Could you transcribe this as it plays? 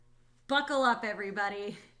Buckle up,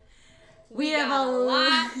 everybody. We have a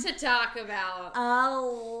lot to talk about. A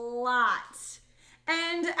lot.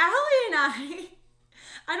 And Allie and I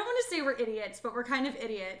don't want to say we're idiots, but we're kind of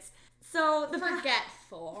idiots. So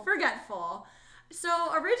Forgetful.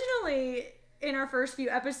 So originally, in our first few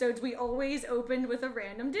episodes, we always opened with a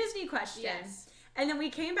random Disney question. Yes. And then we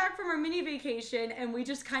came back from our mini vacation and we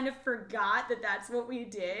just kind of forgot that that's what we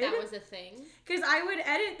did. That was a thing. Because I would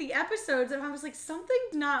edit the episodes and I was like,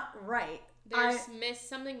 something's not right. There's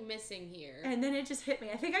something missing here. And then it just hit me.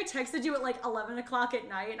 I think I texted you at like 11 o'clock at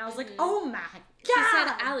night and I was like, oh my God. She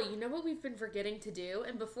said, Allie, you know what we've been forgetting to do?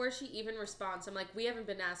 And before she even responds, I'm like, we haven't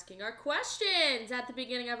been asking our questions at the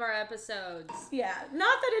beginning of our episodes. Yeah.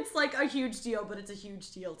 Not that it's like a huge deal, but it's a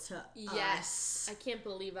huge deal to us. I can't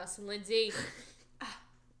believe us and Lindsay.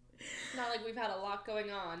 Not like we've had a lot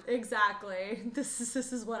going on. Exactly. This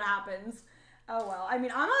is what happens. Oh, well. I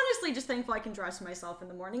mean, I'm honestly just thankful I can dress myself in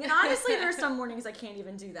the morning. And honestly, there are some mornings I can't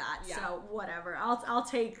even do that. Yeah. So, whatever. I'll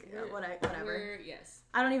take whatever. Yes.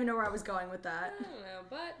 I don't even know where I was going with that. I don't know,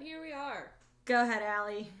 but here we are. Go ahead,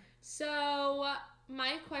 Allie. So,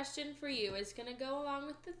 my question for you is going to go along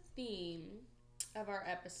with the theme of our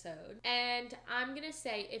episode. And I'm going to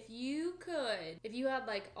say, if you had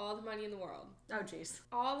like all the money in the world. Oh, jeez.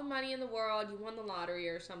 All the money in the world, you won the lottery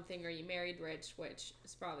or something, or you married rich, which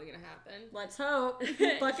is probably going to happen. Let's hope.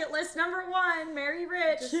 Bucket list number 1, marry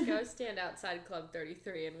rich. Just go stand outside Club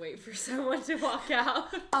 33 and wait for someone to walk out.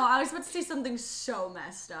 Oh, I was about to say something so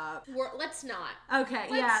messed up. Let's not. Okay,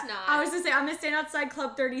 Let's not. I was going to say, I'm going to stand outside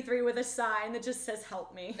Club 33 with a sign that just says,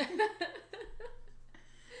 help me.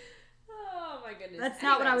 Oh my goodness. That's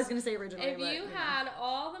not what I was going to say originally. If you had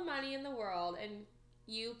all the money in the world and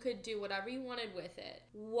you could do whatever you wanted with it,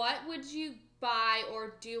 what would you buy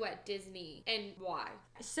or do at Disney and why?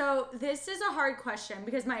 So this is a hard question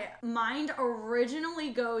because my mind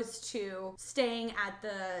originally goes to staying at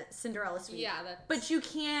the Cinderella suite. Yeah, but you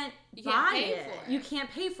can't buy it. You can't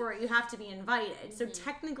pay for it. You have to be invited. Mm-hmm. So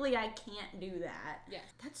technically I can't do that. Yeah.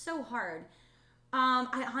 That's so hard.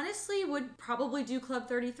 I honestly would probably do Club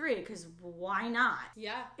 33 because why not?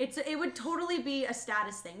 Yeah. It would totally be a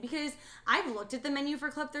status thing because I've looked at the menu for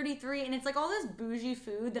Club 33 and it's like all this bougie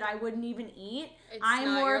food that I wouldn't even eat. I'm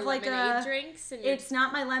not more of like a drinks and it's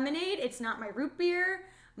not my lemonade, it's not my root beer.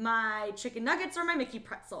 My chicken nuggets or my Mickey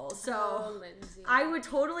pretzels. So Lindsay. I would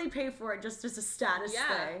totally pay for it just as a status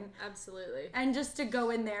thing. Absolutely. And just to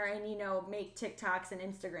go in there and, make TikToks and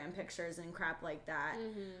Instagram pictures and crap like that.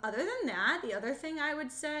 Mm-hmm. Other than that, the other thing I would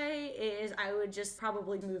say is I would just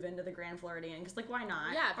probably move into the Grand Floridian because, why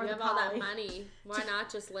not? Yeah, if you have all that money, why not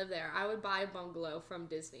just live there? I would buy a bungalow from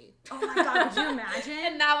Disney. Oh my God, could you imagine?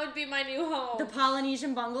 And that would be my new home. The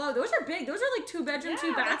Polynesian bungalow. Those are big. Those are like 2-bedroom,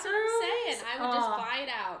 2 bathrooms. That's what I'm saying. I would just buy it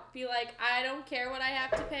out. Be like, I don't care what I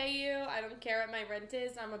have to pay you. I don't care what my rent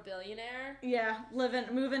is. I'm a billionaire. Yeah,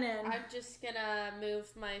 moving in. I'm just gonna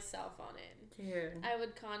move myself on in. Dude. I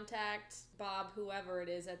would contact Bob, whoever it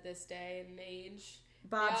is at this day and age.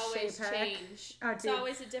 Bob they always Chapek. Change. Oh, it's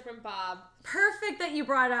always a different Bob. Perfect that you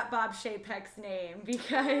brought up Bob Chapek's name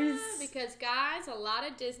because guys, a lot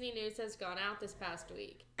of Disney news has gone out this past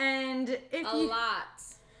week. And a lot.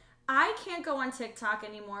 I can't go on TikTok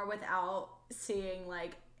anymore without seeing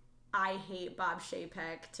I hate Bob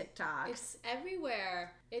Chapek TikToks. It's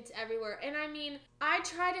everywhere. And I mean, I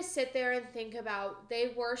try to sit there and think about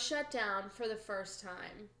they were shut down for the first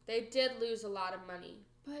time. They did lose a lot of money.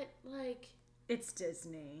 But it's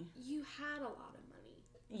Disney. You had a lot of money.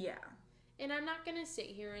 Yeah. And I'm not going to sit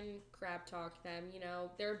here and crap talk them,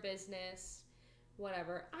 their business,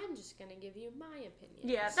 whatever. I'm just going to give you my opinion.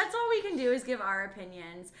 Yeah, that's all we can do is give our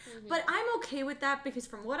opinions. Mm-hmm. But I'm okay with that because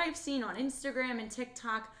from what I've seen on Instagram and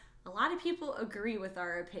TikTok, a lot of people agree with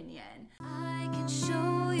our opinion. I can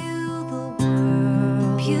show you the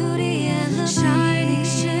world, beauty and the shining,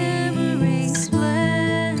 shimmering,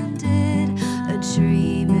 splendid. A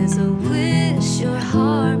dream is a wish your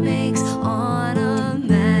heart makes on a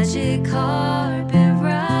magic carpet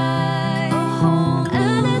ride. A home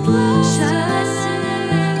and it glows. Shall I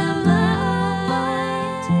sing a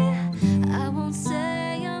melody? I won't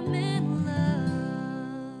say I'm in love.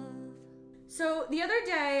 So the other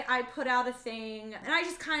day I put out a thing and I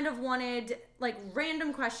just kind of wanted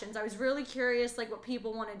random questions. I was really curious what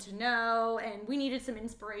people wanted to know and we needed some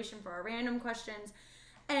inspiration for our random questions.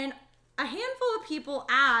 And a handful of people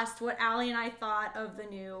asked what Allie and I thought of the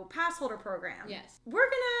new pass holder program. Yes. We're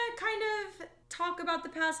gonna kind of talk about the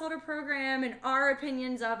pass holder program and our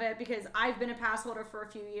opinions of it because I've been a pass holder for a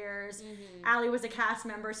few years. Mm-hmm. Allie was a cast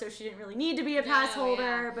member, so she didn't really need to be a pass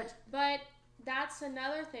holder. Yeah. But that's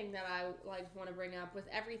another thing that I want to bring up with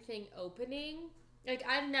everything opening. Like,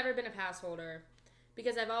 I've never been a pass holder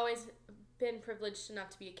because I've always been privileged enough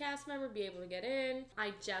to be a cast member, be able to get in.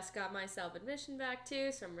 I just got my self-admission back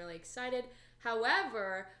too, so I'm really excited.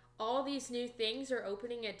 However, all these new things are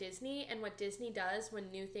opening at Disney, and what Disney does when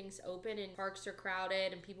new things open and parks are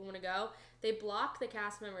crowded and people want to go, they block the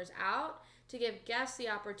cast members out to give guests the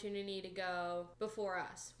opportunity to go before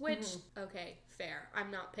us, which, okay, fair.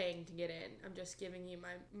 I'm not paying to get in. I'm just giving you my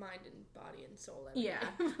mind and body and soul every Yeah.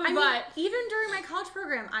 day. I mean, even during my college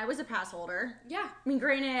program, I was a pass holder. Yeah. I mean,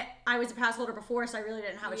 granted, I was a pass holder before, so I really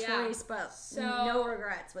didn't have a choice, but no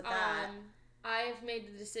regrets with that. I've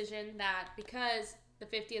made the decision that because the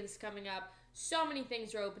 50th is coming up, so many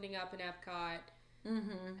things are opening up in Epcot.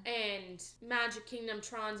 And Magic Kingdom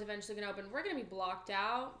Tron's eventually going to open. We're going to be blocked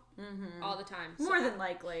out all the time. More than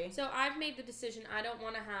likely. So I've made the decision I don't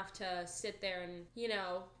want to have to sit there and,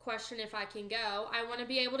 question if I can go. I want to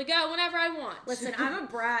be able to go whenever I want. Listen, I'm a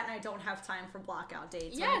brat and I don't have time for blockout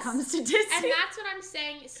dates when it Yes. comes to Disney. And that's what I'm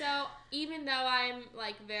saying. So even though I'm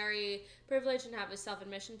very privileged and have a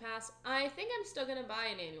self-admission pass, I think I'm still going to buy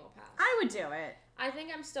an annual pass. I would do it. I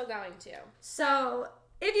think I'm still going to. So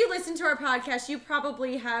if you listen to our podcast, you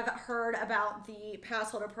probably have heard about the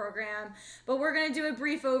pass holder program, but we're going to do a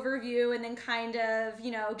brief overview and then kind of,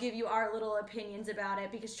 give you our little opinions about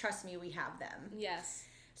it because trust me, we have them. Yes.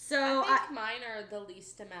 So I think mine are the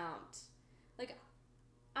least amount. Like,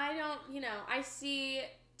 I don't, I see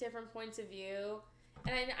different points of view,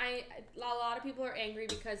 and a lot of people are angry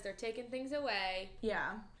because they're taking things away.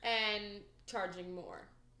 Yeah. And charging more.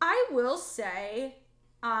 I will say,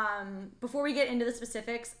 before we get into the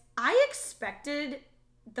specifics, I expected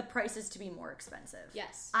the prices to be more expensive.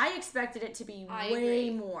 Yes. I expected it to be way agree.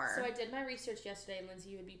 more. So I did my research yesterday, and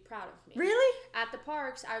Lindsay, you would be proud of me. Really? At the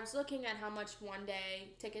parks, I was looking at how much one day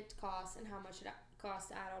ticket costs and how much it costs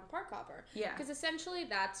to add on Park Hopper. Yeah. Because essentially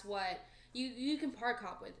that's what you can Park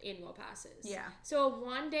Hop with annual passes. Yeah. So a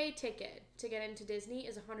one-day ticket to get into Disney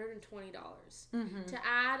is $120. To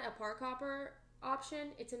add a Park Hopper option,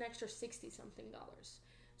 it's an extra $60-something.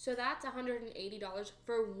 So that's $180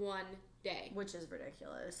 for one day. Which is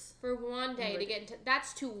ridiculous. For one day to get into,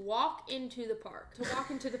 that's to walk into the park.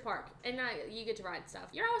 And you get to ride stuff.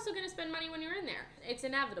 You're also going to spend money when you're in there. It's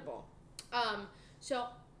inevitable. So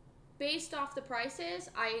based off the prices,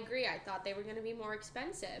 I agree. I thought they were going to be more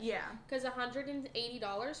expensive. Yeah. Because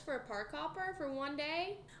 $180 for a Park Hopper for one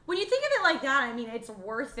day. When you think of it like that, I mean, it's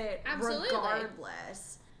worth it. Absolutely.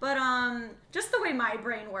 Regardless. But just the way my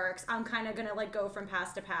brain works, I'm kind of going to go from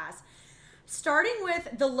pass to pass. Starting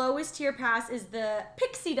with the lowest tier pass is the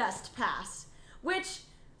Pixie Dust Pass, which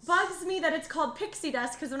bugs me that it's called Pixie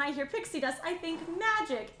Dust because when I hear Pixie Dust, I think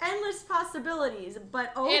magic, endless possibilities.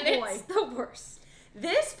 But boy. It's the worst.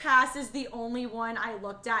 This pass is the only one I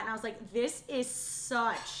looked at and I was like, this is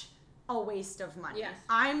such a waste of money. Yes.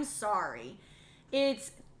 I'm sorry.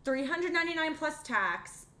 It's $399 plus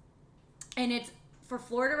tax and it's for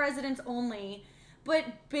Florida residents only, but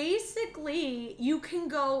basically you can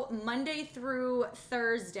go Monday through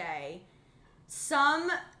Thursday.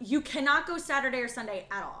 You cannot go Saturday or Sunday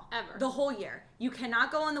at all. Ever. The whole year. You cannot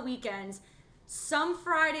go on the weekends. Some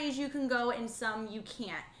Fridays you can go and some you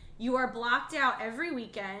can't. You are blocked out every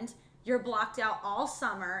weekend. You're blocked out all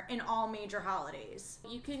summer and all major holidays.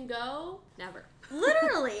 You can go never.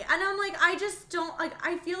 Literally. And I'm like, I just don't,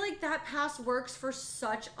 I feel like that pass works for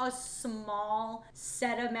such a small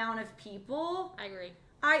set amount of people. I agree.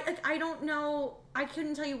 I don't know. I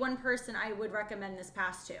couldn't tell you one person I would recommend this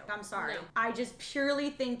pass to. I'm sorry. No. I just purely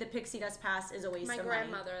think the Pixie Dust Pass is a waste of money. My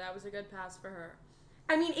grandmother, that was a good pass for her.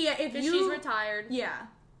 I mean, yeah, if she's retired. Yeah.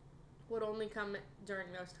 Would only come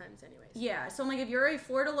during those times anyways. Yeah, so I'm like, if you're a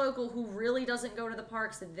Florida local who really doesn't go to the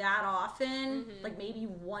parks that often, like maybe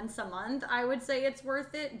once a month, I would say it's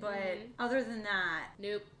worth it, but other than that,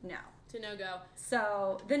 nope. No. To no-go.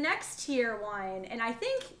 So the next tier one, and I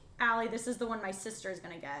think, Allie, this is the one my sister's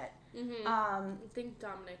going to get. I think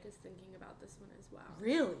Dominic is thinking about this one as well.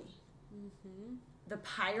 Really? The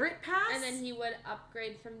Pirate Pass? And then he would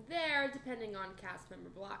upgrade from there depending on cast member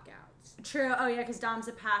blockouts. True. Oh, yeah, because Dom's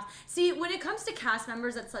a pass. See, when it comes to cast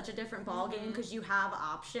members, that's such a different ballgame because you have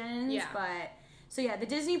options. Yeah. But, so yeah, the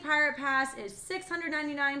Disney Pirate Pass is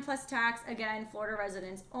 $699 plus tax. Again, Florida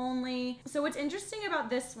residents only. So what's interesting about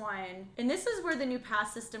this one, and this is where the new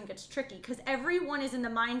pass system gets tricky because everyone is in the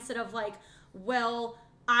mindset of well,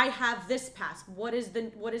 I have this pass. What is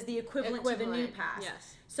the equivalent to the new pass?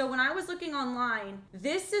 Yes. So when I was looking online,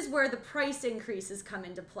 this is where the price increases come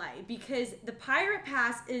into play because the Pirate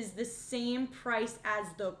Pass is the same price as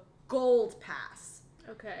the Gold Pass.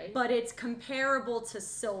 Okay. But it's comparable to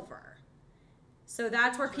Silver. So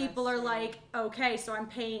that's where people are Interesting. like, okay, so I'm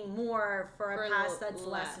paying more for a For pass that's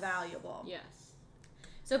less less. valuable. Yes.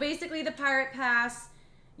 So basically, the Pirate Pass,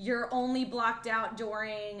 you're only blocked out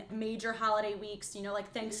during major holiday weeks,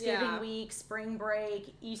 like Thanksgiving Yeah. week, spring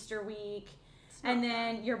break, Easter week. It's not And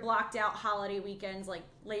then you're blocked out holiday weekends like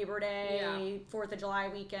Labor Day, Yeah. 4th of July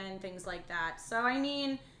weekend, things like that. So, I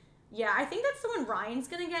mean, yeah, I think that's the one Ryan's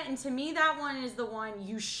going to get. And to me, that one is the one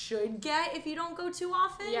you should get if you don't go too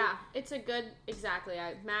often. Yeah, it's a good, exactly.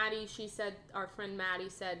 Maddie, our friend Maddie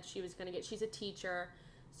said she was going to get, she's a teacher.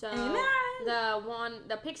 So Amen.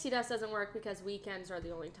 the Pixie Dust doesn't work because weekends are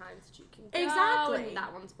the only times that you can go. Exactly. And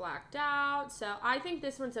that one's blacked out. So I think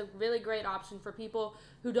this one's a really great option for people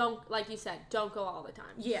who don't, like you said, don't go all the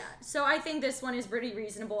time. Yeah, so I think this one is pretty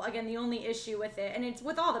reasonable. Again, the only issue with it, and it's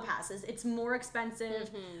with all the passes, it's more expensive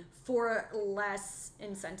for less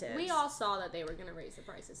incentives. We all saw that they were going to raise the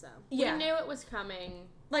prices, though. Yeah. We knew it was coming.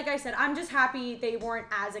 Like I said, I'm just happy they weren't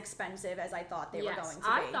as expensive as I thought they were going to be.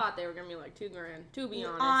 I thought they were going to be like $2,000, to be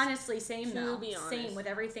honest. Honestly, same To though. be honest. Same with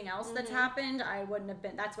everything else that's happened. I wouldn't have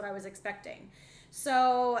been. That's what I was expecting.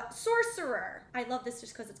 So Sorcerer, I love this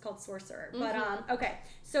just because it's called Sorcerer. But okay,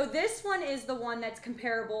 so this one is the one that's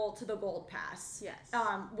comparable to the Gold Pass. Yes.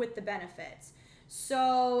 With the benefits.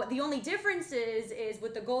 So the only difference is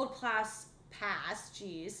with the Gold Pass,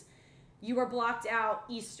 you are blocked out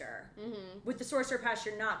Easter. With the Sorcerer Pass,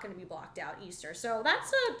 you're not going to be blocked out Easter. So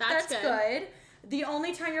that's good. good. The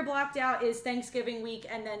only time you're blocked out is Thanksgiving week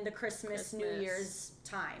and then the Christmas. New Christmas. Year's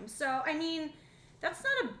time. So, I mean, that's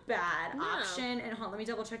not a bad No. option. And hold on, let me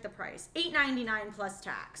double check the price. $8.99 plus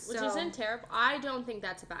tax. Which so, isn't terrible. I don't think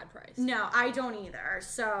that's a bad price. No, I don't either.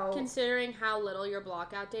 So Considering how little your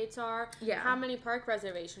blockout dates are, Yeah. how many park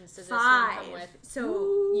reservations does this one 5. come with?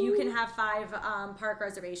 So you can have 5 park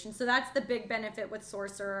reservations. So that's the big benefit with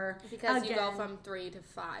Sorcerer. Because you go Again, from 3 to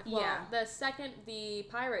 5. Well, Yeah. the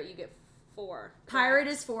Pirate, you get 4. Pirate correct?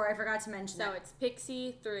 is 4. I forgot to mention So that. it's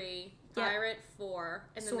Pixie 3, Yeah. Pirate 4,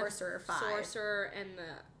 and then Sorcerer, the 5. Sorcerer and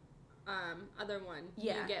the other one,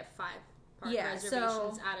 Yeah. you get 5 park Yeah,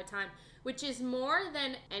 reservations so- at a time, which is more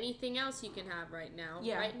than anything else you can have right now.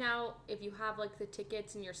 Yeah. Right now, if you have like the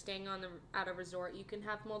tickets and you're staying at a resort, you can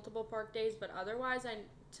have multiple park days, but otherwise,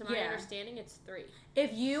 to my Yeah. understanding, it's 3.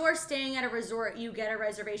 If you are staying at a resort, you get a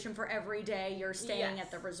reservation for every day you're staying Yes.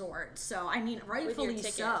 at the resort. So, I mean, With your rightfully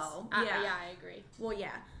tickets. so. Yeah, I agree. Well,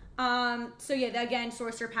 yeah. So yeah, again,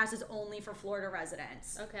 Sorcerer Pass is only for Florida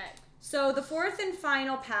residents. Okay. So the fourth and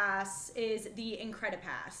final pass is the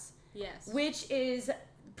Incredipass, Yes. which is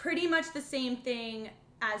pretty much the same thing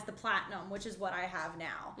as the Platinum, which is what I have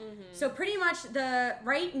now. So pretty much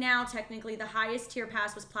right now, technically, the highest tier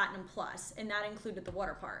pass was Platinum Plus, and that included the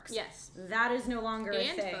water parks. Yes. That is no longer a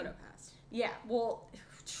And thing. PhotoPass. Yeah, well,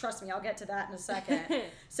 trust me, I'll get to that in a second.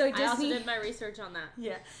 So I also Disney, did my research on that.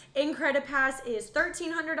 yeah, Incredipass is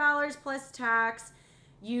 $1,300 plus tax.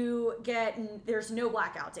 There's no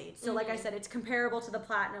blackout dates. So like I said, it's comparable to the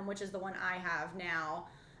Platinum, which is the one I have now.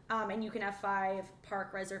 And you can have 5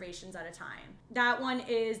 park reservations at a time. That one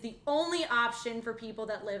is the only option for people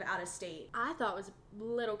that live out of state. I thought it was a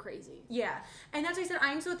little crazy. Yeah. And that's why I said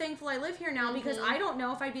I'm so thankful I live here now because I don't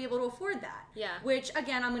know if I'd be able to afford that. Yeah. Which,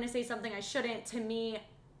 again, I'm going to say something I shouldn't. To me,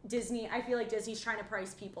 I feel like Disney's trying to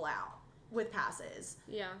price people out with passes.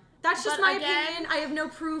 Yeah. That's just But my again- opinion. I have no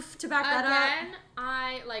proof to back that up.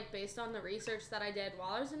 Again, based on the research that I did while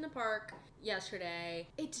I was in the park yesterday,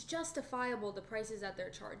 it's justifiable the prices that they're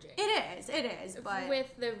charging. It is, but With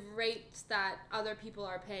the rates that other people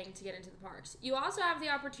are paying to get into the parks. You also have the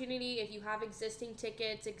opportunity, if you have existing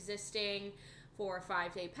tickets, for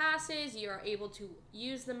 5-day passes, you are able to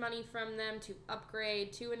use the money from them to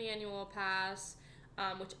upgrade to an annual pass,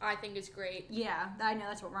 which I think is great. yeah, I know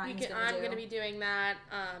that's what Ryan's gonna do. I'm going to be doing that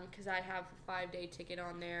because I have a 5-day ticket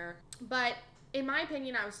on there. But in my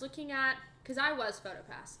opinion, I was looking at, because I was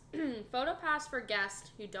PhotoPass. PhotoPass for guests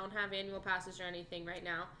who don't have annual passes or anything right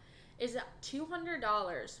now is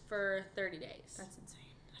 $200 for 30 days. That's insane.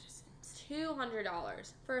 That is insane.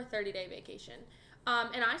 $200 for a 30-day vacation.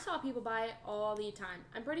 And I saw people buy it all the time.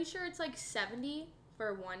 I'm pretty sure it's like $70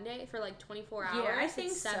 for one day for like 24 hours. Yeah, I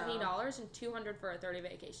think it's so. $70 and $200 for a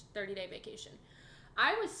 30-day vacation.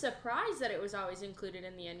 I was surprised that it was always included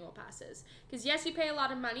in the annual passes. Because yes, you pay a lot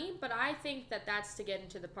of money, but I think that that's to get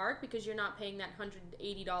into the park because you're not paying that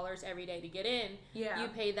 $180 every day to get in. Yeah. You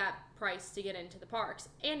pay that price to get into the parks.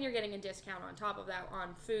 And you're getting a discount on top of that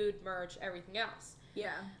on food, merch, everything else.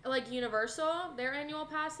 Yeah. Like Universal, their annual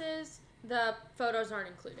passes, the photos aren't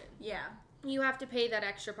included. Yeah. You have to pay that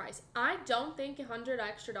extra price. I don't think $100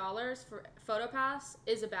 extra for PhotoPass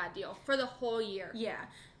is a bad deal for the whole year. Yeah.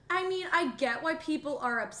 I mean, I get why people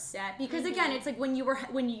are upset because again, it's like when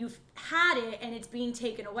you've had it and it's being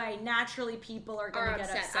taken away, naturally people are going to get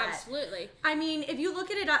upset. Absolutely. I mean, if you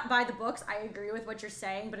look at it by the books, I agree with what you're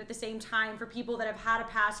saying, but at the same time, for people that have had a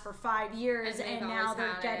pass for 5 years and now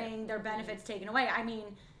they're getting their benefits taken away, I mean,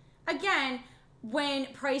 again, when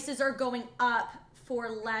prices are going up for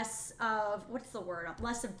less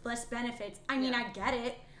benefits, I mean, I get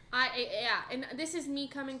it. And this is me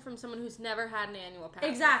coming from someone who's never had an annual pass.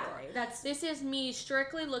 Exactly. Before. This is me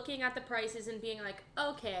strictly looking at the prices and being like,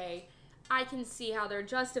 okay, I can see how they're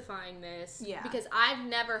justifying this. Yeah. Because I've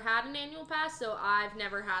never had an annual pass, so I've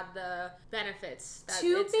never had the benefits that to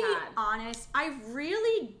it's be had. honest, I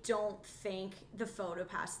really don't think the photo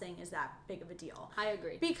pass thing is that big of a deal. I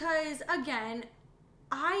agree. Because again,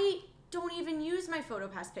 I don't even use my photo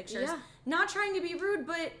pass pictures. Yeah. Not trying to be rude,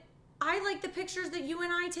 but I like the pictures that you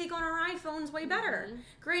and I take on our iPhones way better.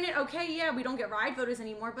 Granted, okay, yeah, we don't get ride photos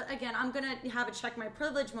anymore, but again, I'm going to have a check my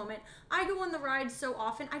privilege moment. I go on the rides so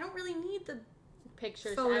often, I don't really need the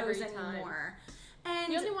pictures photos every time. anymore.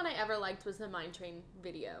 And the only one I ever liked was the Mine Train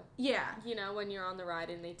video. Yeah. You know, when you're on the ride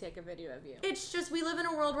and they take a video of you. It's just we live in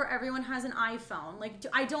a world where everyone has an iPhone. Like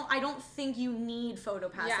I don't think you need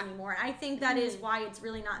PhotoPass anymore. I think that is why it's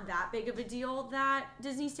really not that big of a deal that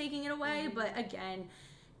Disney's taking it away. But again,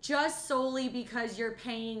 just solely because you're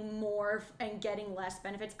paying more and getting less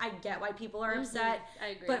benefits, I get why people are upset. I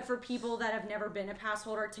agree. But for people that have never been a pass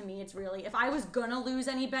holder, to me, it's really, if I was gonna lose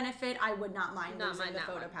any benefit, I would not mind losing the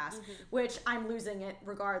PhotoPass, which I'm losing it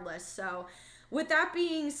regardless. So, with that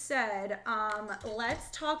being said, let's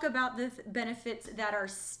talk about the benefits that are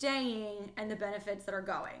staying and the benefits that are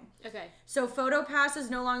going. Okay. So, PhotoPass is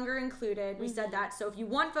no longer included. We said that. So, if you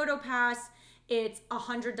want PhotoPass, it's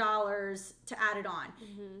 $100 to add it on.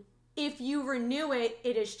 If you renew it,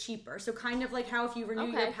 it is cheaper. So kind of like how if you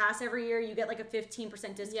renew your pass every year, you get like a 15%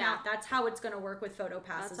 discount. Yeah. That's how it's going to work with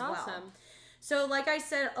PhotoPass as well. That's awesome. So like I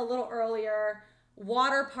said a little earlier,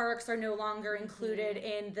 water parks are no longer included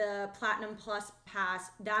in the Platinum Plus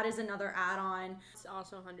pass. That is another add-on. It's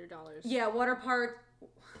also $100. Yeah, water park.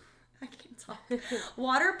 I can't talk.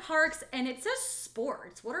 Water parks, and it says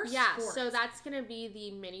sports. What are sports? So that's gonna be the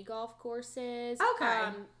mini golf courses. Okay.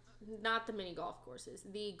 Not the mini golf courses.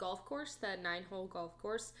 The golf course, the 9-hole golf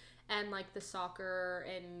course, and like the soccer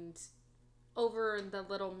and over the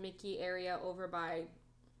little Mickey area over by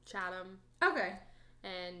Chatham. Okay.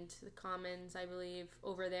 And the Commons, I believe,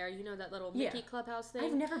 over there. You know that little Mickey clubhouse thing?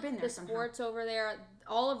 I've never been there. The sports over there.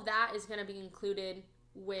 All of that is gonna be included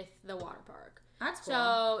with the water park. That's cool.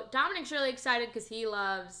 So Dominic's really excited because he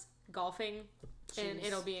loves golfing, and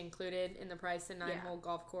it'll be included in the price. The 9-hole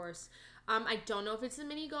golf course. I don't know if it's the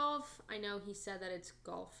mini golf. I know he said that it's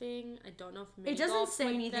golfing. I don't know if mini golf. It doesn't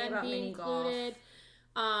say anything about mini golf.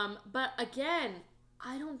 But again,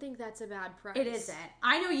 I don't think that's a bad price. It isn't.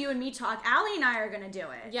 I know you and me talk. Allie and I are gonna do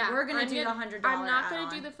it. Yeah, we're gonna do the $100. I'm not gonna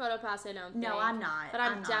do the PhotoPass. I don't. No, I'm not. But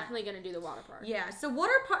I'm definitely gonna do the water park. Yeah. So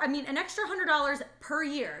water park. I mean, an extra $100 per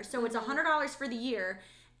year. So it's $100 for the year.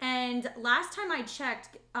 And last time I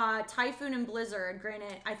checked, Typhoon and Blizzard.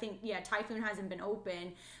 Granted, I think Typhoon hasn't been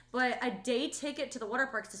open, but a day ticket to the water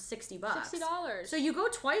parks is $60. $60. So you go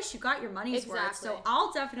twice, you got your money's worth. So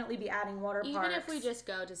I'll definitely be adding water parks. Even if we just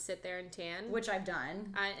go to sit there and tan, which I've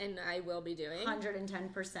done, I will be doing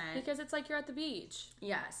 110%. because it's like you're at the beach.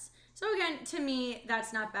 Yes. So again, to me,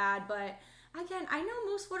 that's not bad, but. Again, I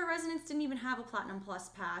know most Florida residents didn't even have a Platinum Plus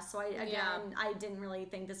pass, so I didn't really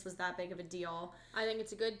think this was that big of a deal. I think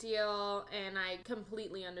it's a good deal, and I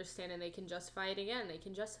completely understand, and they can justify it again. They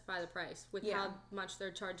can justify the price with how much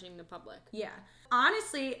they're charging the public. Yeah.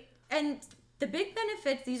 Honestly, and the big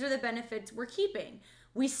benefits, these are the benefits we're keeping.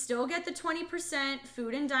 We still get the 20%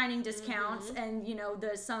 food and dining discounts, and,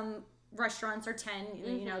 some restaurants are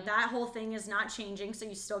 10, that whole thing is not changing, so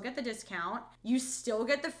you still get the discount. You still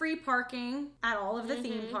get the free parking at all of the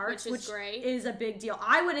theme parks, which great. Is a big deal.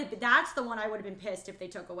 That's the one I would have been pissed if they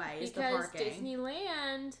took away, is the parking. Because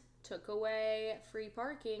Disneyland took away free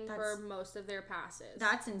parking for most of their passes.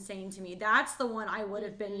 That's insane to me. That's the one I would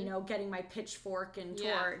have been, getting my pitchfork and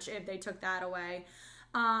torch if they took that away.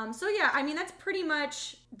 That's pretty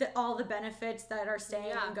much all the benefits that are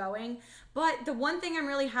staying and going. But the one thing I'm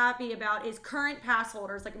really happy about is current pass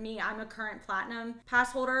holders, like me, I'm a current Platinum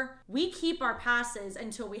pass holder. We keep our passes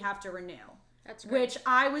until we have to renew. That's great. Which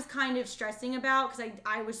I was kind of stressing about because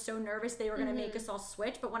I was so nervous they were going to make us all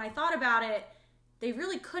switch. But when I thought about it, they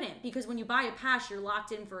really couldn't, because when you buy a pass, you're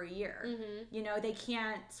locked in for a year. They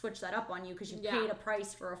can't switch that up on you because you paid a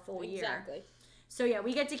price for a full year. Exactly. So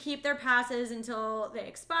we get to keep their passes until they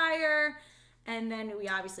expire. And then we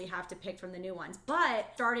obviously have to pick from the new ones.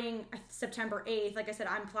 But starting September 8th, like I said,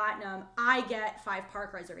 I'm platinum. I get 5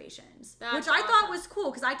 park reservations, which I thought was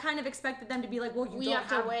cool because I kind of expected them to be like, well, you don't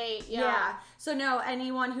have to wait. Yeah. So no,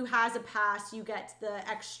 anyone who has a pass, you get the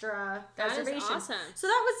extra reservations. That is awesome. So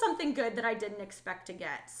that was something good that I didn't expect to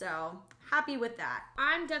get. So happy with that.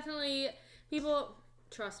 I'm definitely, people,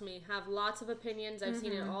 trust me, have lots of opinions. I've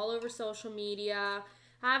seen it all over social media.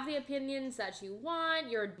 Have the opinions that you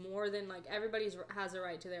want. You're more than, like, everybody has a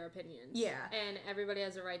right to their opinions. Yeah. And everybody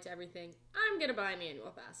has a right to everything. I'm going to buy an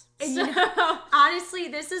annual pass. And you know, honestly,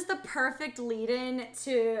 this is the perfect lead-in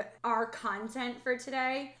to our content for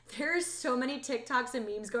today. There's so many TikToks and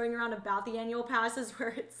memes going around about the annual passes where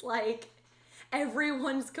it's like,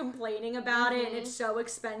 everyone's complaining about it and it's so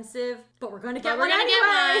expensive, but we're going to get one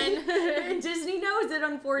anyway. And Disney knows it,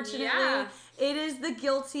 unfortunately. Yeah. It is the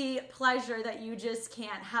guilty pleasure that you just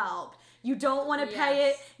can't help. You don't want to pay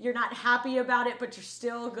it. You're not happy about it, but you're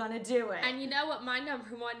still going to do it. And you know what my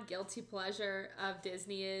number one guilty pleasure of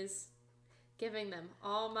Disney is? Giving them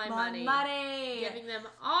all my money. Giving them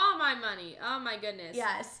all my money. Oh my goodness.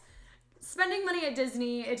 Yes. Spending money at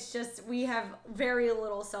Disney, it's just, we have very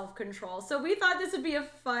little self-control. So we thought this would be a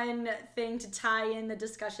fun thing to tie in the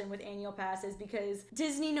discussion with annual passes because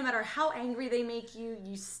Disney, no matter how angry they make you,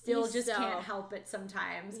 you still can't help it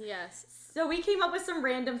sometimes. Yes. So we came up with some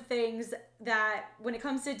random things that when it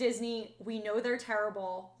comes to Disney, we know they're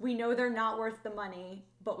terrible. We know they're not worth the money,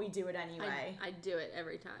 but we do it anyway. I do it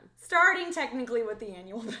every time. Starting technically with the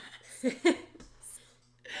annual pass.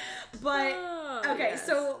 But, okay,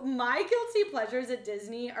 so my guilty pleasures at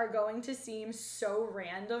Disney are going to seem so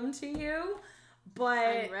random to you, but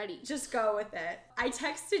I'm ready. Just go with it. I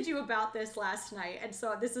texted you about this last night, and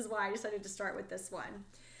so this is why I decided to start with this one.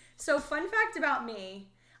 So, fun fact about me,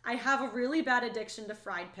 I have a really bad addiction to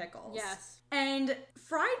fried pickles. Yes. And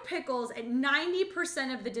fried pickles at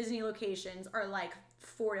 90% of the Disney locations are like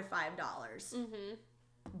 $4 to $5. Mm-hmm.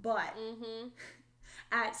 But...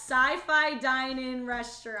 at Sci-Fi Dine-In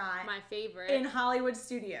Restaurant. My favorite. In Hollywood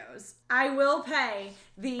Studios. I will pay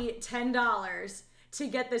the $10 to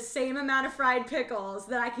get the same amount of fried pickles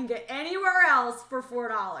that I can get anywhere else for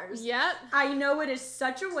 $4. Yep. I know it is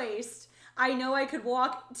such a waste. I know I could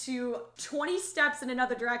walk to 20 steps in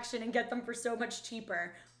another direction and get them for so much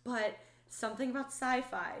cheaper. But something about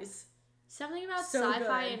Sci-Fi's. Something about so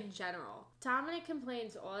Sci-Fi good. in general. Dominic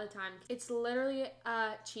complains all the time. It's literally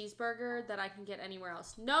a cheeseburger that I can get anywhere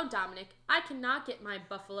else. No, Dominic, I cannot get my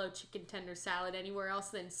buffalo chicken tender salad anywhere else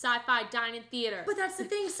than Sci-Fi Dine-In Theater. But that's the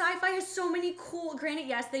thing. Sci-Fi has so many cool, granted,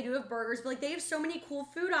 yes, they do have burgers, but like they have so many cool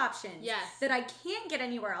food options. Yes. That I can't get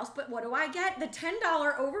anywhere else. But what do I get? The $10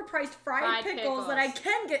 overpriced fried pickles that I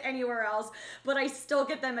can get anywhere else, but I still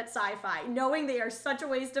get them at Sci-Fi, knowing they are such a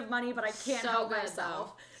waste of money, but I can't help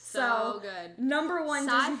myself. So good. Number one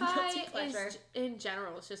Disney guilty Sci-Fi pleasure. is, in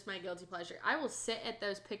general, it's just my guilty pleasure. I will sit at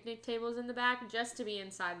those picnic tables in the back just to be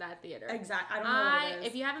inside that theater. Exactly. I don't know what it is.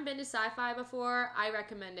 If you haven't been to Sci-Fi before, I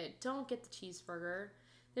recommend it. Don't get the cheeseburger.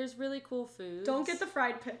 There's really cool foods. Don't get the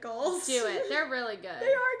fried pickles. Do it. They're really good. They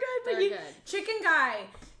are good. But They're good. Chicken Guy.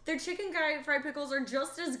 Their Chicken Guy fried pickles are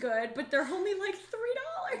just as good, but they're only like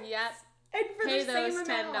 $3. Yep. And for Pay the same those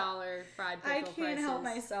amount. $10 fried pickle I can't prices. help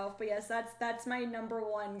myself, but yes, that's my number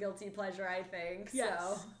one guilty pleasure, I think. Yes.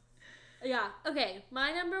 So Yeah. Okay.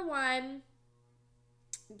 My number one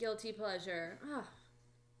guilty pleasure.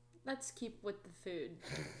 Let's keep with the food.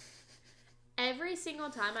 Every single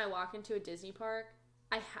time I walk into a Disney park,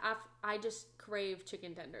 I just crave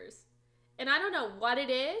chicken tenders, and I don't know what it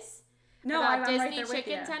is. No, about I'm Disney right there with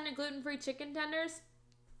chicken you. tender, gluten-free chicken tenders,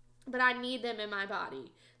 but I need them in my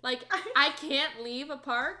body. Like, I can't leave a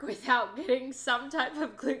park without getting some type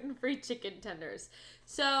of gluten-free chicken tenders.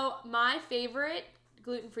 So, my favorite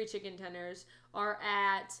gluten-free chicken tenders are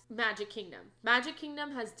at Magic Kingdom. Magic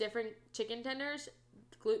Kingdom has different chicken tenders,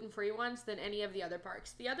 gluten-free ones, than any of the other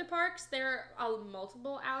parks. The other parks, there are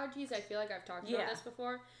multiple allergies. I feel like I've talked about this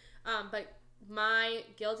before. But my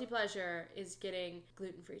guilty pleasure is getting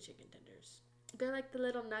gluten-free chicken tenders. They're like the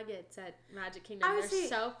little nuggets at Magic Kingdom. They're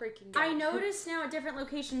so freaking good. I noticed now at different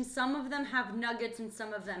locations, some of them have nuggets and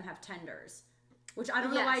some of them have tenders. Which I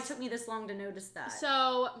don't know why it took me this long to notice that.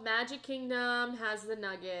 So, Magic Kingdom has the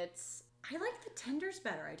nuggets. I like the tenders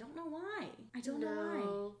better. I don't know why. I don't know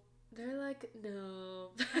why. They're like,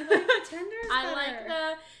 no. I like the tenders better. I like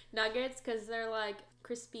the nuggets because they're like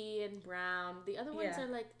crispy and brown. The other ones are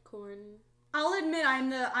like corn. I'll admit I am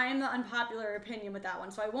the unpopular opinion with that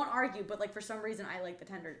one, so I won't argue, but like for some reason I like the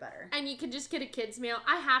tenders better. And you can just get a kid's meal.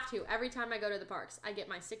 I have to. Every time I go to the parks, I get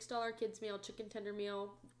my $6 kids meal, chicken tender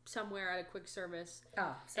meal somewhere at a quick service.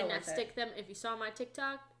 Oh, so and I worth it. stick them, if you saw my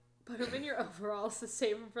TikTok, Put them in your overalls to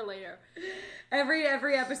save them for later. Every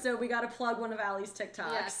episode, we got to plug one of Allie's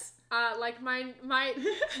TikToks. Yes. Like my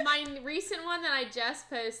recent one that I just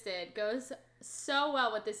posted goes so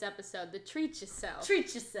well with this episode. The treat yourself.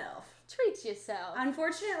 Treat yourself. Treat yourself.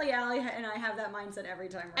 Unfortunately, Allie and I have that mindset every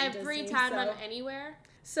time we're in Every Disney, time so. I'm anywhere.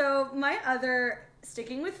 So my other,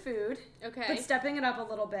 sticking with food, Okay. but stepping it up a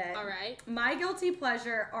little bit. All right. My guilty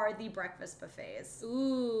pleasure are the breakfast buffets.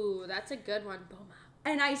 Ooh, that's a good one, Boma.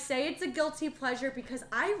 And I say it's a guilty pleasure because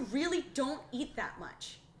I really don't eat that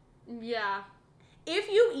much. Yeah.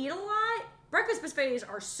 If you eat a lot, breakfast buffets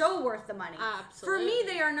are so worth the money. Absolutely. For me,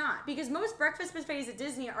 they are not, because most breakfast buffets at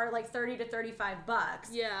Disney are like $30 to $35.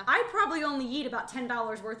 Yeah. I probably only eat about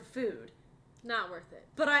 $10 worth of food. Not worth it.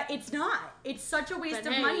 But it's not. It's such a waste But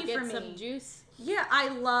of hey, money you get for me. some juice. Yeah, I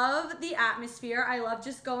love the atmosphere. I love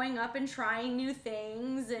just going up and trying new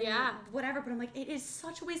things and whatever. But I'm like, it is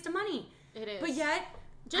such a waste of money. It is. But yet,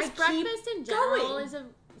 just I keep breakfast in general going. is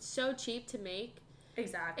so cheap to make.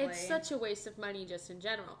 Exactly. It's such a waste of money just in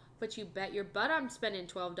general. But you bet your butt I'm spending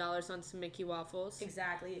 $12 on some Mickey waffles.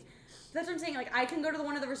 Exactly. That's what I'm saying. Like, I can go to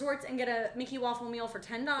one of the resorts and get a Mickey waffle meal for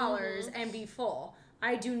 $10 and be full.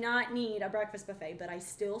 I do not need a breakfast buffet, but I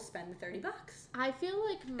still spend the $30. I feel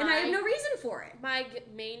like And I have no reason for it. my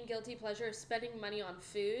main guilty pleasure is spending money on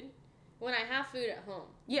food when I have food at home.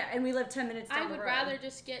 Yeah, and we live 10 minutes down I the road. would rather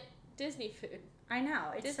just get Disney food. I know.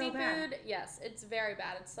 It's Disney so bad. food, yes, it's very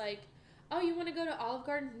bad. It's like, oh, you want to go to Olive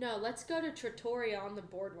Garden? No, let's go to Trattoria on the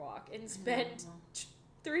boardwalk and spend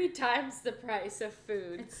 3 times the price of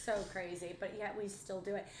food. It's so crazy, but yet we still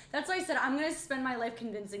do it. That's why I said I'm going to spend my life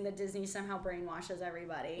convincing that Disney somehow brainwashes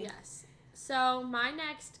everybody. Yes. So my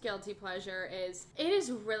next guilty pleasure is, it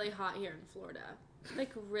is really hot here in Florida.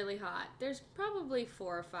 Like, really hot. There's probably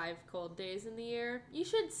 4 or 5 cold days in the year. You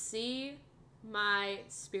should see my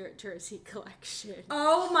Spirit jersey collection.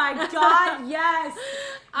 Oh my God, yes!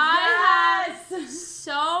 I have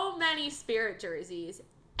so many Spirit jerseys,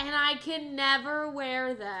 and I can never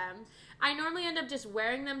wear them. I normally end up just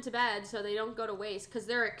wearing them to bed so they don't go to waste because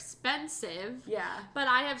they're expensive. Yeah. But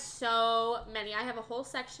I have so many. I have a whole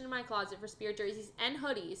section in my closet for Spirit jerseys and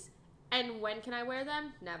hoodies. And when can I wear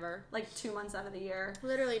them? Never. Like 2 months out of the year.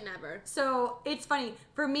 Literally never. So it's funny.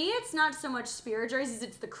 For me, it's not so much Spirit jerseys,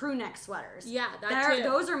 it's the crew neck sweaters. Yeah, that too.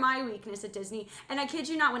 Those are my weakness at Disney. And I kid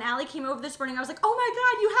you not, when Allie came over this morning, I was like, oh my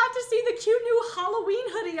God, you have to see the cute new Halloween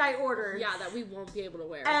hoodie I ordered. Yeah, that we won't be able to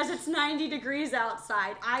wear. As it's 90 degrees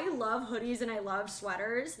outside. I love hoodies and I love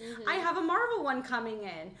sweaters. Mm-hmm. I have a Marvel one coming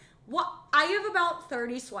in. I have about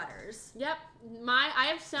 30 sweaters. Yep. I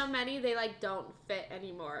have so many, they like don't fit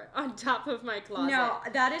anymore on top of my closet. No,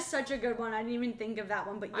 that is such a good one. I didn't even think of that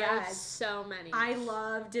one, but I have yes. so many. I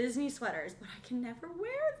love Disney sweaters, but I can never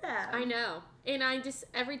wear them. I know. And I just,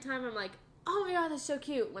 every time I'm like, oh my God, that's so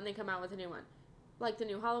cute when they come out with a new one. Like the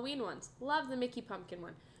new Halloween ones. Love the Mickey Pumpkin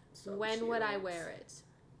one. So when would I cute. wear it?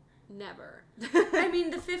 Never. I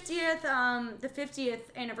mean, the 50th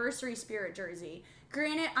anniversary Spirit jersey.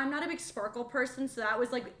 Granted, I'm not a big sparkle person, so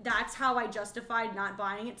that's how I justified not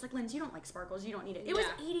buying it. It's like, Lindsay, you don't like sparkles, you don't need it. It was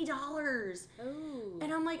 $80. Ooh.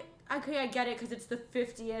 And I'm like, okay, I get it because it's the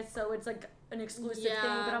 50th, so it's like an exclusive thing.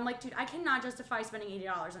 Yeah. But I'm like, dude, I cannot justify spending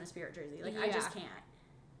 $80 on a Spirit jersey. Like, I just can't.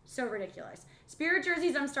 So ridiculous. Spirit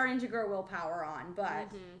jerseys, I'm starting to grow willpower on, but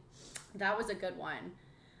that was a good one.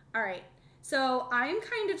 All right. So I'm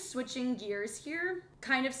kind of switching gears here,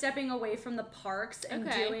 kind of stepping away from the parks and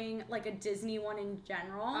doing like a Disney one in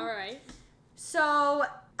general. All right. So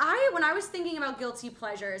when I was thinking about guilty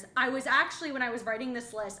pleasures, I was actually, when I was writing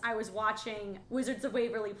this list, I was watching Wizards of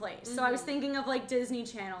Waverly Place. So I was thinking of like Disney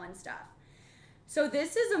Channel and stuff. So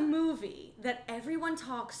this is a movie that everyone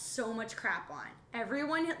talks so much crap on.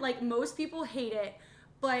 Everyone, like most people hate it,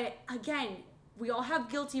 but again, we all have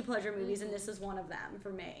guilty pleasure movies and this is one of them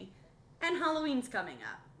for me. And Halloween's coming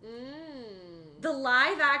up. The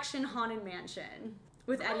live action Haunted Mansion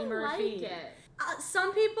with Eddie Murphy. I like it.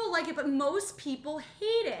 Some people like it, but most people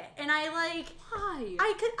hate it. And I like... Why?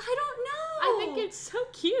 I don't know. I think it's so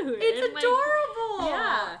cute. It's and, like, adorable.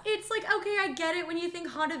 yeah. It's like, okay, I get it. When you think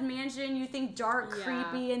Haunted Mansion, you think dark, Yeah.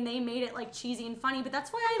 creepy, and they made it like cheesy and funny, but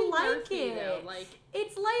that's why I like Murphy, it. though, like,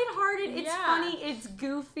 It's lighthearted, it's Yeah. funny, it's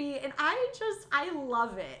goofy, and I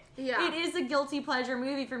love it. Yeah. It is a guilty pleasure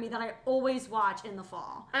movie for me that I always watch in the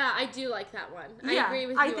fall. I do like that one. Yeah, I agree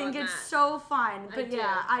with you I think on it's that. so fun. But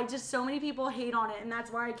do. so many people hate hate on it, and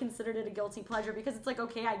that's why I considered it a guilty pleasure, because it's like,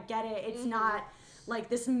 okay, I get it. It's Mm-hmm. not like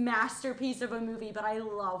this masterpiece of a movie, but I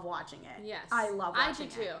love watching it. Yes. I love watching I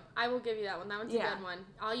do too. it. I will give you that one. That one's Yeah. a good one.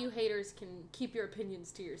 All you haters can keep your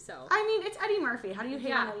opinions to yourself. I mean, it's Eddie Murphy. How do you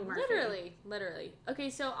hate on Eddie Murphy? Literally.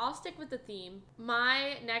 Okay, so I'll stick with the theme.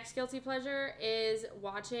 My next guilty pleasure is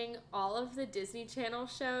watching all of the Disney Channel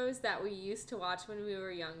shows that we used to watch when we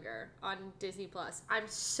were younger on Disney Plus. I'm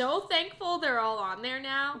so thankful they're all on there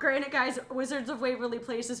now. Granted, guys, Wizards of Waverly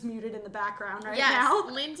Place is muted in the background right Yes, now.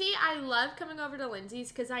 Lindsay, I love coming over to Lindsay's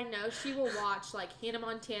because I know she will watch like Hannah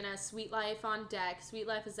Montana, Sweet Life on Deck, Sweet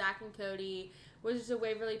Life of Zach and Cody, Wizards of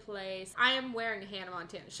Waverly Place. I am wearing a Hannah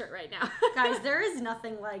Montana shirt right now. Guys, there is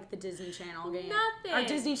nothing like the Disney Channel game. Nothing. Or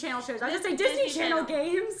Disney Channel shows. I was This going to say Disney Disney Channel Channel.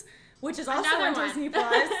 games, which is also Another on one. Disney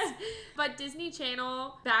Plus. But Disney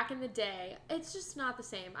Channel back in the day, it's just not the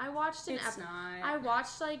same. I watched It's not. I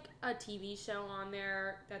watched like a TV show on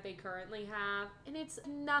there that they currently have, and it's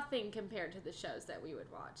nothing compared to the shows that we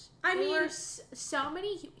would watch. I There mean- were so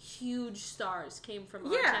many huge stars came from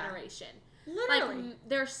our Yeah. generation. Literally. Like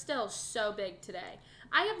they're still so big today.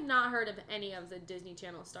 I have not heard of any of the Disney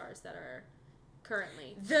Channel stars that are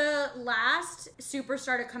currently. The last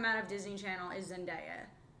superstar to come out of Disney Channel is Zendaya.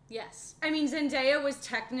 Yes. I mean, Zendaya was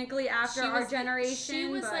technically after our generation. She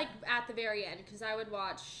was but like at the very end because I would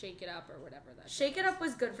watch Shake It Up or whatever that. Shake It Up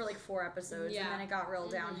was good for like 4 episodes, Yeah. and then it got real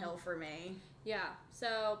Mhm. downhill for me. Yeah.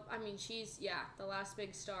 So I mean, she's the last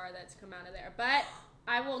big star that's come out of there. But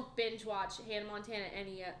I will binge watch Hannah Montana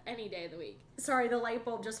any day of the week. Sorry, the light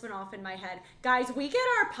bulb just went off in my head. Guys, we get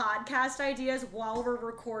our podcast ideas while we're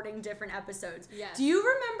recording different episodes. Yes. Do you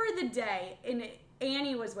remember the day, and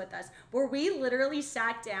Annie was with us, where we literally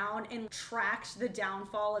sat down and tracked the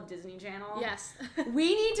downfall of Disney Channel? Yes.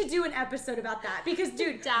 We need to do an episode about that because,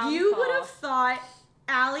 dude, Downfall. you would have thought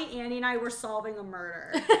Allie, Annie, and I were solving a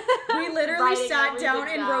murder. We literally Writing sat down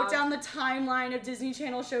everything and wrote down. down the timeline of Disney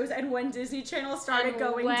Channel shows and when Disney Channel started And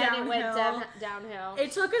going when downhill. It went downhill.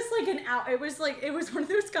 It took us like an hour. It was one of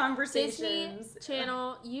those Disney conversations.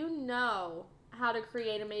 Channel, you know how to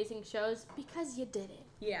create amazing shows because you did it.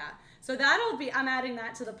 Yeah. So I'm adding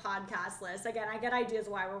that to the podcast list. Again, I get ideas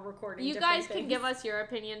why we're recording You different guys can things. give us your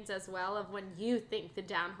opinions as well of when you think the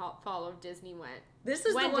downfall of Disney went. This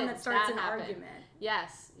is when the one did that starts that an happen? argument.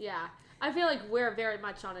 Yes, yeah. I feel like we're very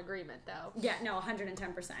much on agreement though. Yeah, no,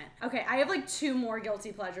 110%. Okay, I have like 2 more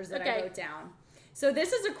guilty pleasures that I Okay. wrote down. So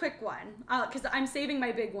this is a quick one, because I'm saving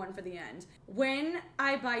my big one for the end. When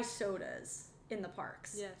I buy sodas in the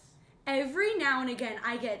parks. Yes. Every now and again,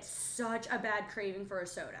 I get such a bad craving for a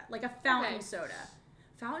soda, like a fountain Okay. soda.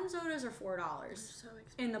 Fountain sodas are $4 So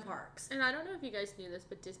expensive. in the parks. And I don't know if you guys knew this,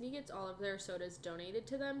 but Disney gets all of their sodas donated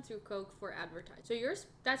to them through Coke for advertising. So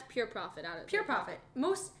that's pure profit out of Pure their profit.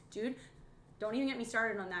 Dude, don't even get me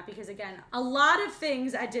started on that because, again, a lot of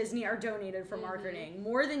things at Disney are donated for marketing,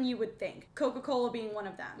 more than you would think. Coca-Cola being one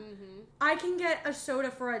of them. Mm-hmm. I can get a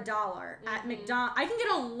soda for $1 at McDonald's. I can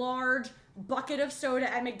get a large bucket of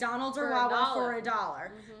soda at McDonald's or For Wawa $1. for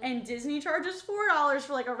 $1. And Disney charges $4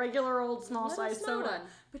 for like a regular old small What a size small soda. one.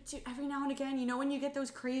 But dude, every now and again, you know when you get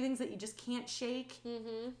those cravings that you just can't shake?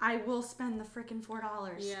 Mm-hmm. I will spend the freaking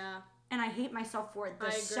 $4. Yeah. And I hate myself for it the I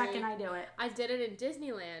agree. second I do it. I did it in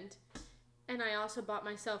Disneyland, and I also bought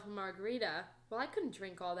myself a margarita. Well, I couldn't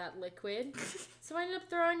drink all that liquid, so I ended up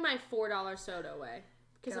throwing my $4 soda away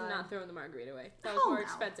because I'm God. not throwing the margarita away. That was Hell more no.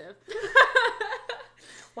 expensive.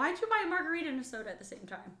 Why'd you buy a margarita and a soda at the same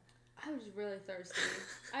time? I was really thirsty.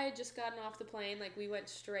 I had just gotten off the plane. Like, we went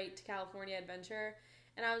straight to California Adventure.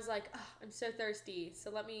 And I was like, oh, I'm so thirsty. So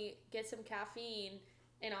let me get some caffeine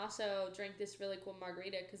and also drink this really cool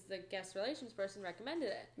margarita because the guest relations person recommended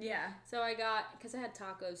it. Yeah. So I got, because I had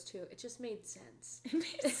tacos too. It just made sense.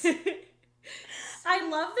 I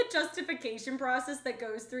love the justification process that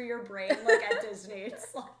goes through your brain, like at Disney.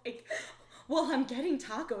 It's like, well, I'm getting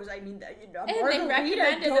tacos. I mean, a And they margarita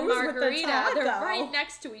recommended goes the margarita. with the taco. They're right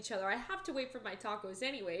next to each other. I have to wait for my tacos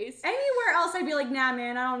anyways. Anywhere else, I'd be like, nah,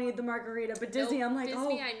 man, I don't need the margarita. But Disney, Nope, I'm like,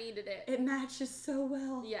 Disney, oh, I needed it. it matches so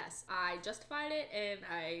well. Yes, I justified it, and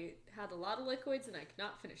I had a lot of liquids, and I could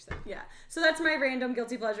not finish them. Yeah. So that's my random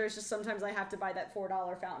guilty pleasure. It's just sometimes I have to buy that $4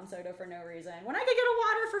 fountain soda for no reason. When I could get a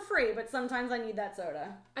water for free, but sometimes I need that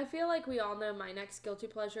soda. I feel like we all know my next guilty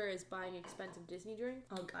pleasure is buying expensive Disney drink.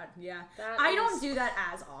 Oh, God, yeah. That I is- don't do that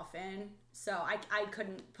as often, so I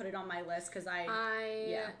couldn't put it on my list because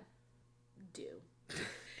I do.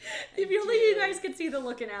 If only you guys could see the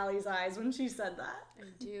look in Allie's eyes when she said that. I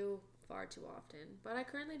do far too often. But I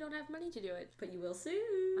currently don't have money to do it. But you will soon.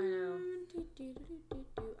 I know.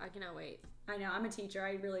 I cannot wait. I know. I'm a teacher.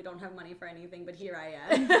 I really don't have money for anything, but here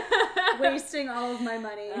I am. Wasting all of my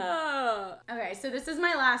money. Oh. Okay, so this is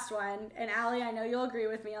my last one. And Allie, I know you'll agree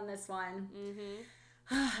with me on this one.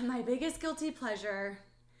 Mm-hmm. My biggest guilty pleasure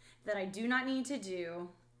that I do not need to do,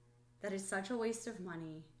 that is such a waste of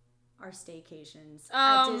money, are staycations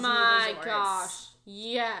at Oh Disney my resorts. gosh.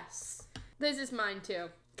 Yes. This is mine too.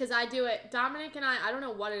 Because I do it. Dominic and I don't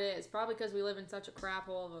know what it is. Probably because we live in such a crap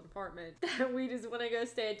hole of an apartment that we just want to go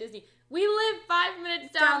stay at Disney. We live 5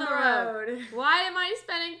 minutes down the road. Why am I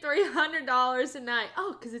spending $300 a night?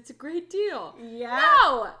 Oh, because it's a great deal. Yeah.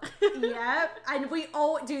 No! Yep. And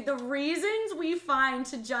dude, the reasons we find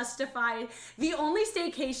to justify, the only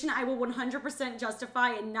staycation I will 100% justify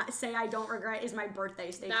and not say I don't regret is my birthday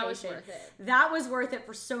staycation. That was worth it. That was worth it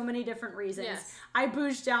for so many different reasons. Yes. I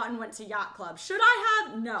bouged out and went to yacht club. Should I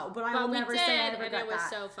have? No, but I will we never did, say I and regret it was that.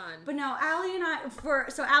 so fun. But no, Allie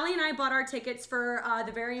and I bought our tickets for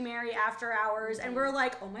the Very Merry After Hours, and we're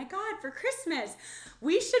like, oh my God, for Christmas,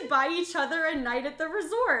 we should buy each other a night at the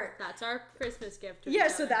resort. That's our Christmas gift. to Yeah,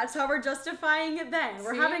 each so other. that's how we're justifying it then.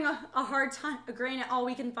 We're See? having a hard time. Granted, all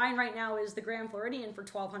we can find right now is the Grand Floridian for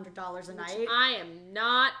 $1,200 a night. I am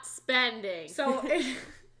not spending. So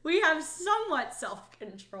we have somewhat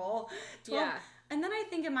self-control. Yeah. And then I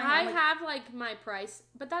think in my I head, like, have like my price,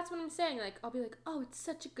 but that's what I'm saying. Like I'll be like, oh, it's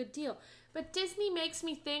such a good deal. But Disney makes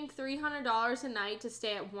me think $300 a night to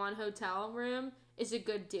stay at one hotel room is a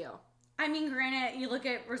good deal. I mean, granted, you look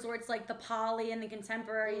at resorts like the Poly and the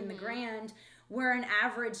Contemporary and the Grand, where an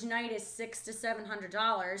average night is $600 to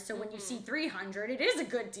 $700. So when you see $300, it is a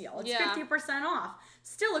good deal. It's Yeah. 50% off.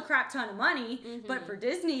 Still a crap ton of money, but for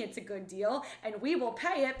Disney, it's a good deal, and we will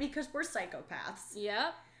pay it because we're psychopaths.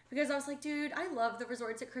 Yep. Because I was like, dude, I love the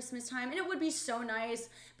resorts at Christmas time, and it would be so nice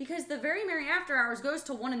because the Very Merry After Hours goes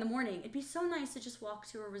till 1 a.m. It'd be so nice to just walk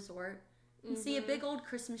to a resort and see a big old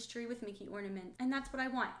Christmas tree with Mickey ornament, and that's what I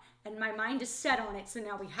want. And my mind is set on it, so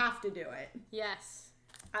now we have to do it. Yes.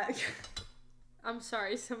 I, I'm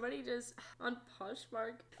sorry, somebody just on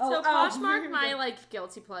Poshmark. Oh, So oh. Poshmark, my like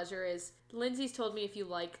guilty pleasure is Lindsay's told me if you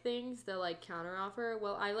like things, they'll like counter offer.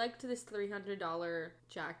 Well, I liked this $300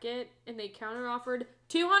 jacket, and they counter offered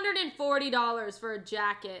 $240 for a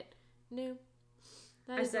jacket. New.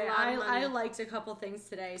 That I is say a lot of money. I liked a couple things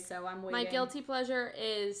today, so I'm waiting. My guilty pleasure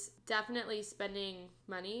is definitely spending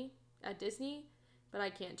money at Disney, but I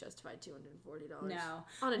can't justify $240 No.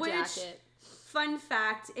 on a Which- jacket. Fun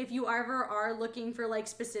fact, if you ever are looking for like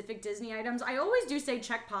specific Disney items, I always do say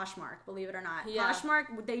check Poshmark, believe it or not. Yeah.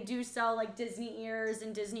 Poshmark, they do sell like Disney ears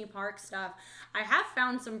and Disney park stuff. I have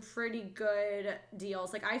found some pretty good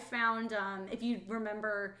deals. Like I found, if you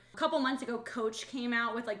remember, a couple months ago, Coach came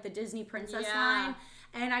out with like the Disney Princess Yeah. line.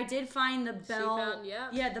 And I did find the Bell, found- yeah.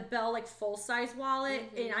 yeah, the Bell like full size wallet,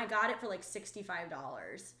 and I got it for like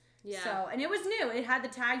 $65. Yeah. So, and it was new. It had the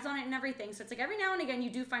tags on it and everything. So it's like every now and again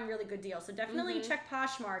you do find really good deals. So definitely check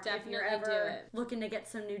Poshmark if you're Definitely do ever it. looking to get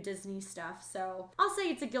some new Disney stuff. So I'll say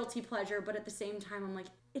it's a guilty pleasure, but at the same time I'm like,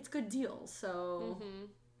 it's good deals. So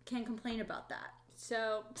can't complain about that.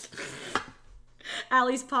 So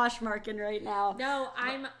Allie's Poshmarking right now. no,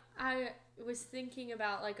 I was thinking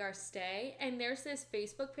about like our stay, and there's this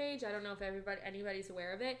Facebook page. I don't know if anybody's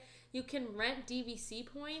aware of it. You can rent DVC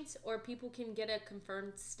points, or people can get a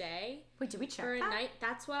confirmed stay Wait, did we check for a that? night.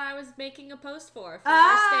 That's what I was making a post for our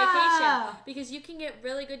Ah! staycation, because you can get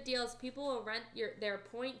really good deals. People will rent their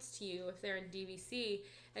points to you if they're in DVC,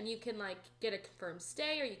 and you can like get a confirmed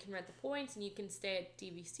stay, or you can rent the points, and you can stay at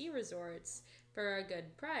DVC resorts for a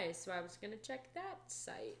good price. So I was gonna check that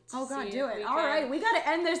site. Oh God, see do if it. we All can- right, we got to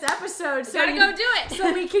end this episode. So Gotta go do it.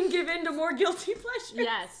 so we can give in to more guilty pleasures.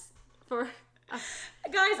 Yes. For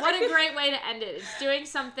Guys, what I a feel- great way to end it. It's doing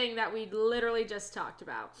something that we literally just talked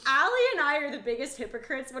about. Allie and I are the biggest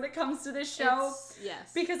hypocrites when it comes to this show.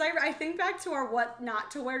 Yes. Because I think back to our what not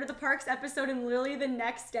to wear to the parks episode, and literally the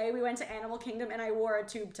next day we went to Animal Kingdom and I wore a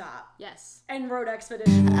tube top Yes. and rode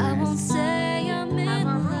Expedition I won't Everest. say I'm We have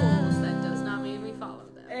our in rules. love. That does not mean we follow them.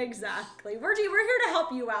 Exactly. We're here to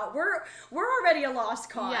help you out. We're already a lost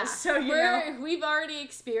cause, so you know. We've already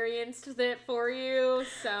experienced it for you,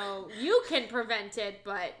 so you can prevent it,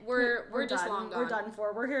 but we're just done. long gone. We're done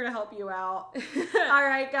for. We're here to help you out. All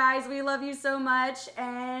right, guys, we love you so much,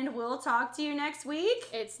 and we'll talk to you next week.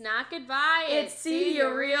 It's not goodbye. It's see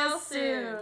you real soon.